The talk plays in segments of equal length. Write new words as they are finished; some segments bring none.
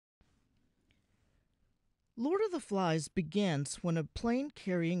Lord of the Flies begins when a plane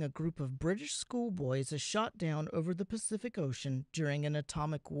carrying a group of British schoolboys is shot down over the Pacific Ocean during an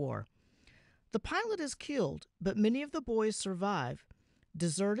atomic war. The pilot is killed, but many of the boys survive,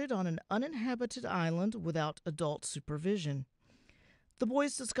 deserted on an uninhabited island without adult supervision. The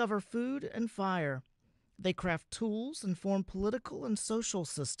boys discover food and fire. They craft tools and form political and social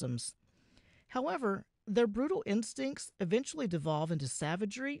systems. However, their brutal instincts eventually devolve into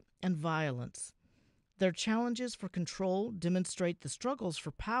savagery and violence. Their challenges for control demonstrate the struggles for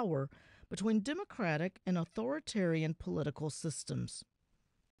power between democratic and authoritarian political systems.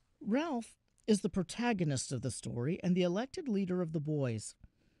 Ralph is the protagonist of the story and the elected leader of the boys.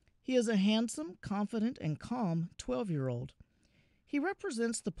 He is a handsome, confident, and calm 12-year-old. He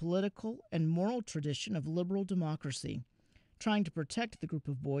represents the political and moral tradition of liberal democracy, trying to protect the group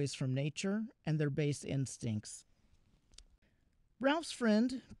of boys from nature and their base instincts. Ralph's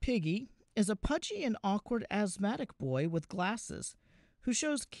friend, Piggy, is a pudgy and awkward asthmatic boy with glasses who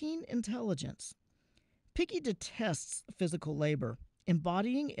shows keen intelligence. Piggy detests physical labor,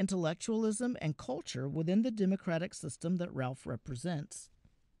 embodying intellectualism and culture within the democratic system that Ralph represents.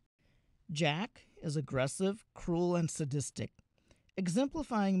 Jack is aggressive, cruel, and sadistic,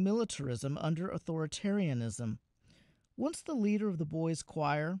 exemplifying militarism under authoritarianism. Once the leader of the boys'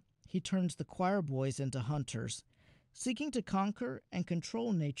 choir, he turns the choir boys into hunters, seeking to conquer and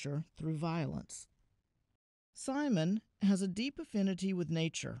control nature through violence. Simon has a deep affinity with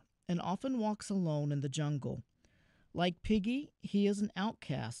nature and often walks alone in the jungle. Like Piggy, he is an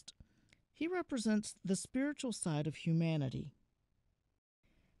outcast. He represents the spiritual side of humanity.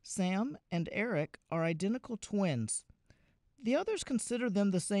 Sam and Eric are identical twins. The others consider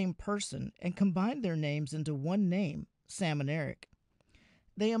them the same person and combine their names into one name, Sam and Eric.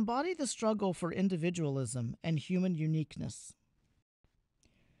 They embody the struggle for individualism and human uniqueness.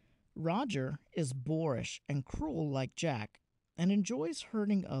 Roger is boorish and cruel like Jack and enjoys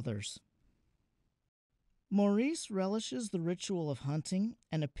hurting others. Maurice relishes the ritual of hunting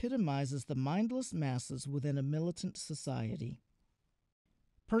and epitomizes the mindless masses within a militant society.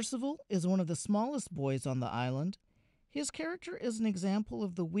 Percival is one of the smallest boys on the island. His character is an example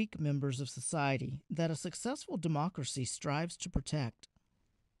of the weak members of society that a successful democracy strives to protect.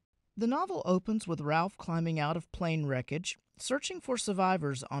 The novel opens with Ralph climbing out of plane wreckage, searching for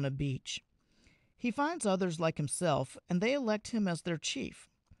survivors on a beach. He finds others like himself, and they elect him as their chief.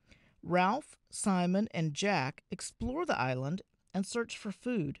 Ralph, Simon, and Jack explore the island and search for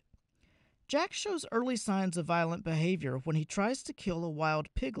food. Jack shows early signs of violent behavior when he tries to kill a wild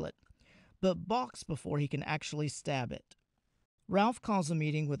piglet, but balks before he can actually stab it. Ralph calls a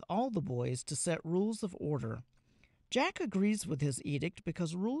meeting with all the boys to set rules of order. Jack agrees with his edict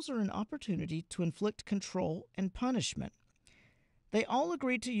because rules are an opportunity to inflict control and punishment. They all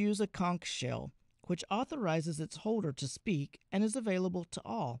agree to use a conch shell, which authorizes its holder to speak and is available to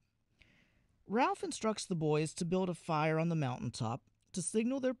all. Ralph instructs the boys to build a fire on the mountaintop to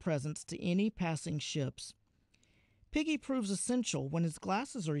signal their presence to any passing ships. Piggy proves essential when his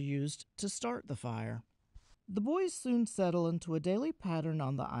glasses are used to start the fire. The boys soon settle into a daily pattern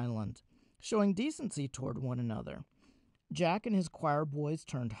on the island, showing decency toward one another. Jack and his choir boys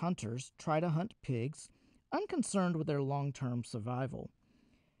turned hunters try to hunt pigs, unconcerned with their long-term survival.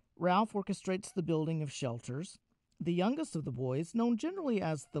 Ralph orchestrates the building of shelters. The youngest of the boys, known generally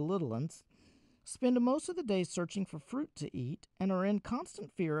as the little uns, spend most of the day searching for fruit to eat and are in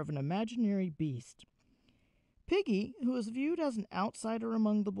constant fear of an imaginary beast. Piggy, who is viewed as an outsider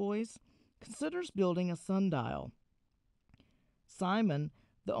among the boys, considers building a sundial. Simon,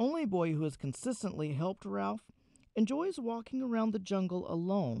 the only boy who has consistently helped Ralph, enjoys walking around the jungle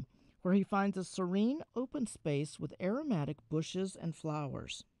alone, where he finds a serene, open space with aromatic bushes and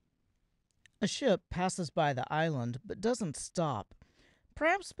flowers. A ship passes by the island but doesn't stop,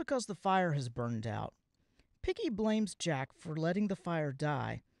 perhaps because the fire has burned out. Piggy blames Jack for letting the fire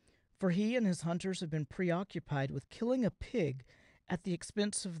die, for he and his hunters have been preoccupied with killing a pig at the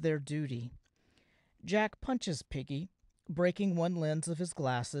expense of their duty. Jack punches Piggy, breaking one lens of his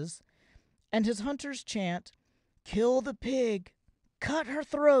glasses, and his hunters chant, "Kill the pig! Cut her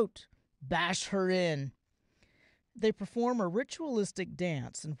throat! Bash her in!" They perform a ritualistic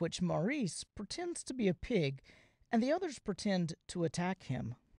dance in which Maurice pretends to be a pig and the others pretend to attack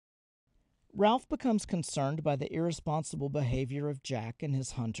him. Ralph becomes concerned by the irresponsible behavior of Jack and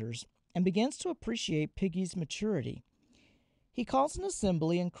his hunters and begins to appreciate Piggy's maturity. He calls an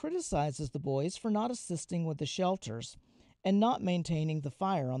assembly and criticizes the boys for not assisting with the shelters and not maintaining the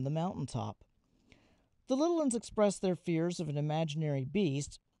fire on the mountaintop. The little ones express their fears of an imaginary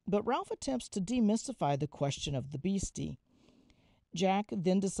beast, but Ralph attempts to demystify the question of the beastie. Jack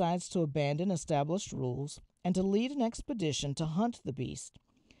then decides to abandon established rules and to lead an expedition to hunt the beast,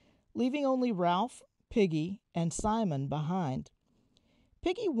 leaving only Ralph, Piggy, and Simon behind.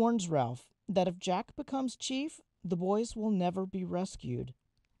 Piggy warns Ralph that if Jack becomes chief, the boys will never be rescued.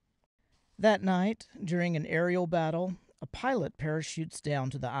 That night, during an aerial battle, a pilot parachutes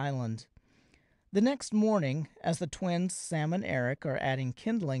down to the island. The next morning, as the twins Sam and Eric are adding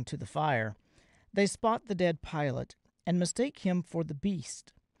kindling to the fire, they spot the dead pilot and mistake him for the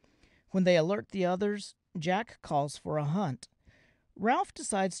beast. When they alert the others, Jack calls for a hunt. Ralph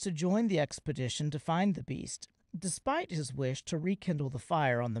decides to join the expedition to find the beast, despite his wish to rekindle the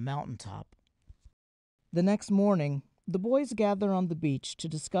fire on the mountaintop. The next morning, the boys gather on the beach to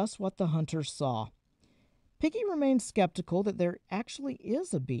discuss what the hunters saw. Piggy remains skeptical that there actually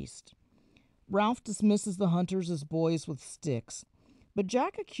is a beast. Ralph dismisses the hunters as boys with sticks, but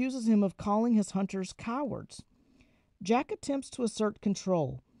Jack accuses him of calling his hunters cowards. Jack attempts to assert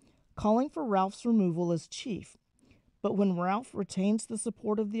control, calling for Ralph's removal as chief, but when Ralph retains the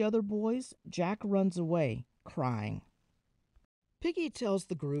support of the other boys, Jack runs away, crying. Piggy tells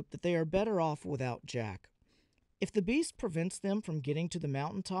the group that they are better off without Jack. If the beast prevents them from getting to the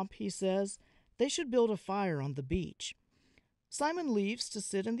mountaintop, he says, they should build a fire on the beach. Simon leaves to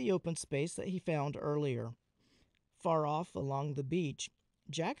sit in the open space that he found earlier. Far off along the beach,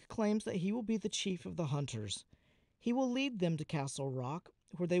 Jack claims that he will be the chief of the hunters. He will lead them to Castle Rock,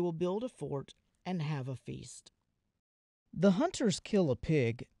 where they will build a fort and have a feast. The hunters kill a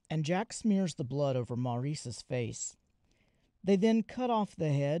pig, and Jack smears the blood over Maurice's face. They then cut off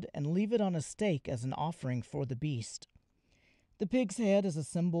the head and leave it on a stake as an offering for the beast. The pig's head is a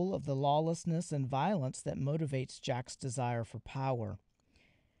symbol of the lawlessness and violence that motivates Jack's desire for power.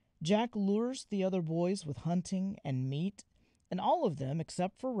 Jack lures the other boys with hunting and meat, and all of them,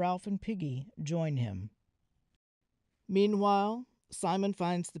 except for Ralph and Piggy, join him. Meanwhile, Simon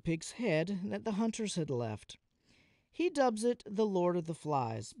finds the pig's head that the hunters had left. He dubs it the Lord of the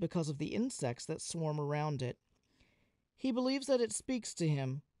Flies because of the insects that swarm around it. He believes that it speaks to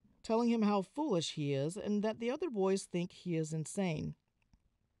him, telling him how foolish he is and that the other boys think he is insane.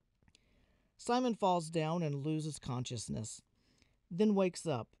 Simon falls down and loses consciousness, then wakes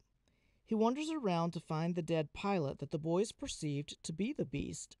up. He wanders around to find the dead pilot that the boys perceived to be the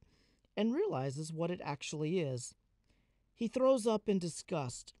beast, and realizes what it actually is. He throws up in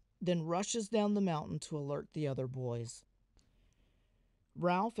disgust, then rushes down the mountain to alert the other boys.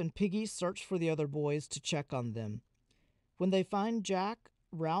 Ralph and Piggy search for the other boys to check on them. When they find Jack,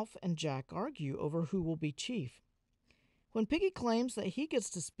 Ralph and Jack argue over who will be chief. When Piggy claims that he gets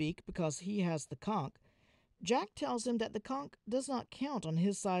to speak because he has the conch, Jack tells him that the conch does not count on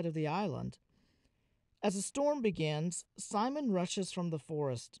his side of the island. As a storm begins, Simon rushes from the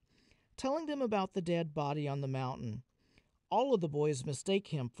forest, telling them about the dead body on the mountain. All of the boys mistake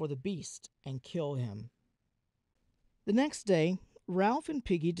him for the beast and kill him. The next day, Ralph and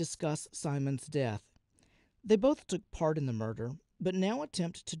Piggy discuss Simon's death. They both took part in the murder, but now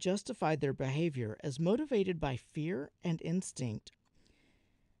attempt to justify their behavior as motivated by fear and instinct.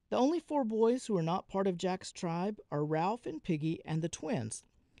 The only 4 boys who are not part of Jack's tribe are Ralph and Piggy and the twins,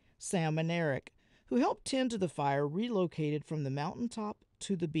 Sam and Eric, who helped tend to the fire relocated from the mountaintop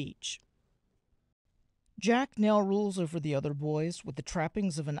to the beach. Jack now rules over the other boys with the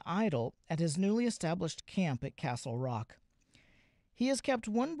trappings of an idol at his newly established camp at Castle Rock. He has kept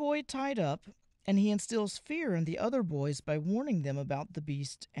one boy tied up, and he instills fear in the other boys by warning them about the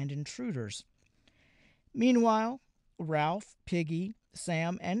beast and intruders. Meanwhile, Ralph, Piggy,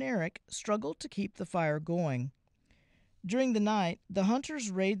 Sam, and Eric struggle to keep the fire going. During the night, the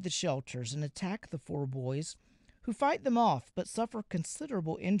hunters raid the shelters and attack the 4 boys, who fight them off but suffer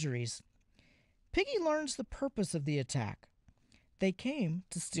considerable injuries. Piggy learns the purpose of the attack. They came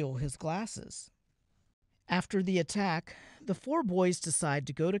to steal his glasses. After the attack, the 4 boys decide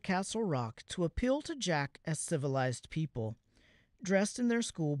to go to Castle Rock to appeal to Jack as civilized people, dressed in their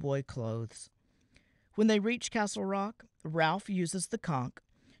schoolboy clothes. When they reach Castle Rock, Ralph uses the conch,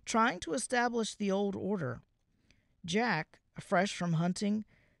 trying to establish the old order. Jack, fresh from hunting,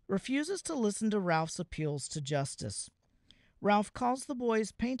 refuses to listen to Ralph's appeals to justice. Ralph calls the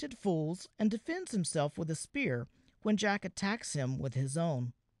boys painted fools and defends himself with a spear when Jack attacks him with his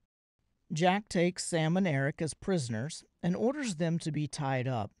own. Jack takes Sam and Eric as prisoners and orders them to be tied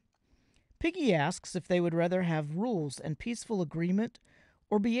up. Piggy asks if they would rather have rules and peaceful agreement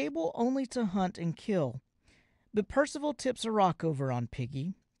or be able only to hunt and kill. But Percival tips a rock over on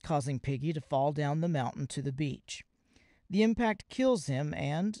Piggy, causing Piggy to fall down the mountain to the beach. The impact kills him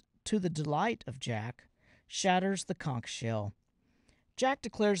and, to the delight of Jack, shatters the conch shell. Jack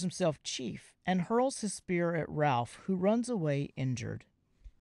declares himself chief and hurls his spear at Ralph, who runs away injured.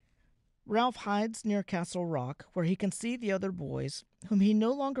 Ralph hides near Castle Rock, where he can see the other boys, whom he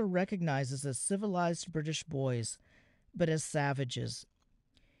no longer recognizes as civilized British boys, but as savages.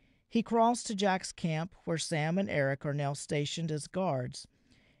 He crawls to Jack's camp, where Sam and Eric are now stationed as guards,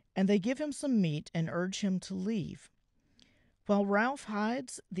 and they give him some meat and urge him to leave. While Ralph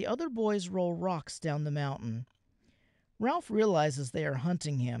hides, the other boys roll rocks down the mountain. Ralph realizes they are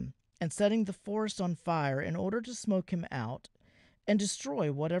hunting him and setting the forest on fire in order to smoke him out and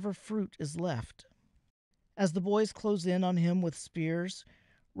destroy whatever fruit is left. As the boys close in on him with spears,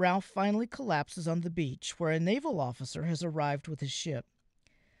 Ralph finally collapses on the beach, where a naval officer has arrived with his ship.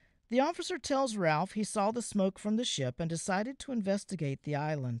 The officer tells Ralph he saw the smoke from the ship and decided to investigate the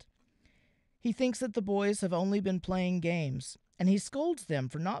island. He thinks that the boys have only been playing games, and he scolds them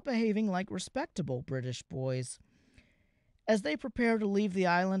for not behaving like respectable British boys. As they prepare to leave the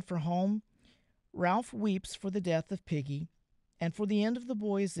island for home, Ralph weeps for the death of Piggy and for the end of the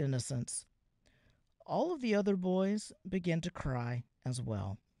boys' innocence. All of the other boys begin to cry as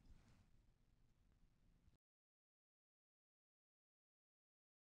well.